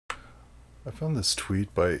I found this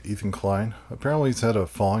tweet by Ethan Klein. Apparently he's had a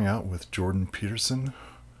falling out with Jordan Peterson.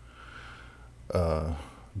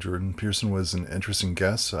 Jordan Peterson was an interesting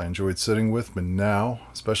guest I enjoyed sitting with, but now,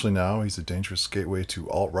 especially now, he's a dangerous gateway to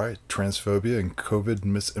alt-right, transphobia, and COVID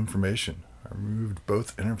misinformation. I removed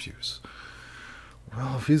both interviews.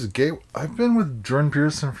 Well, if he's a gateway... I've been with Jordan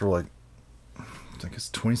Peterson for like, I think it's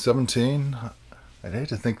 2017. I'd hate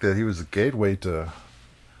to think that he was a gateway to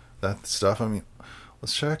that stuff. I mean,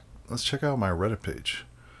 let's check out my Reddit page.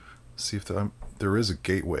 See if there is a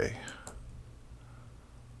gateway.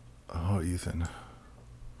 Oh, Ethan.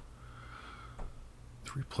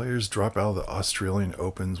 3 players drop out of the Australian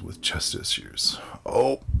Opens with chest issues.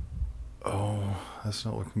 Oh, that's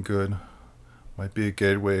not looking good. Might be a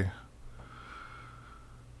gateway.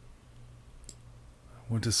 I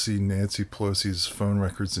went to see Nancy Pelosi's phone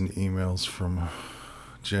records and emails from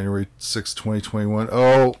January 6, 2021.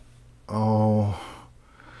 Oh.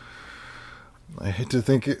 I hate to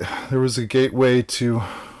think there was a gateway to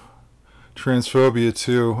transphobia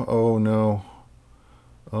too. Oh no.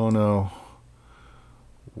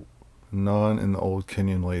 Non and the old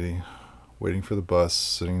Kenyan lady waiting for the bus,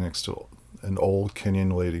 sitting next to an old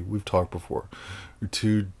Kenyan lady. We've talked before. Your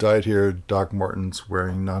 2 dyed-haired Doc Martens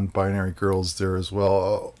wearing non-binary girls there as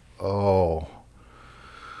well. Oh.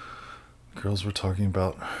 Girls were talking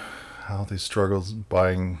about how they struggled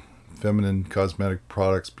buying feminine cosmetic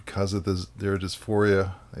products because of their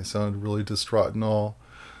dysphoria. They sounded really distraught and all.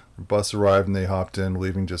 The bus arrived and they hopped in,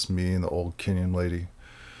 leaving just me and the old Kenyan lady.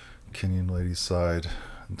 Kenyan lady sighed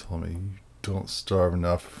and told me, "You don't starve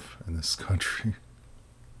enough in this country."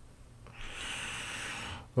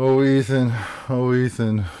 Oh, Ethan.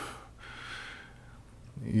 Policeman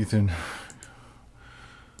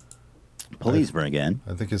again.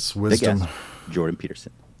 I think it's wisdom. Jordan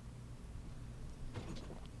Peterson.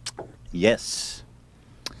 Yes.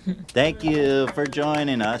 Thank you for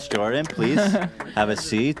joining us, Jordan. Please have a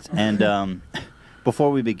seat. And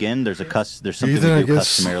before we begin, there's something Ethan, we do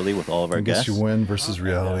customarily with all of our guests. You win versus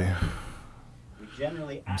reality.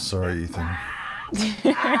 I'm sorry, Ethan.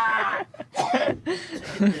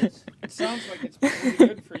 It sounds like it's pretty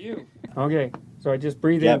good for you. Okay, so I just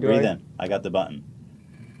breathe in. Yeah, breathe in. I got the button.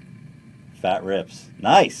 Fat rips.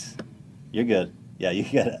 Nice. You're good. Yeah, you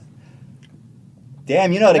got it.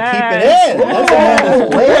 Damn, you know how to keep it in. That's a man of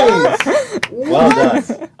ways. Well done.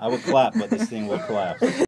 I would clap, but this thing will collapse.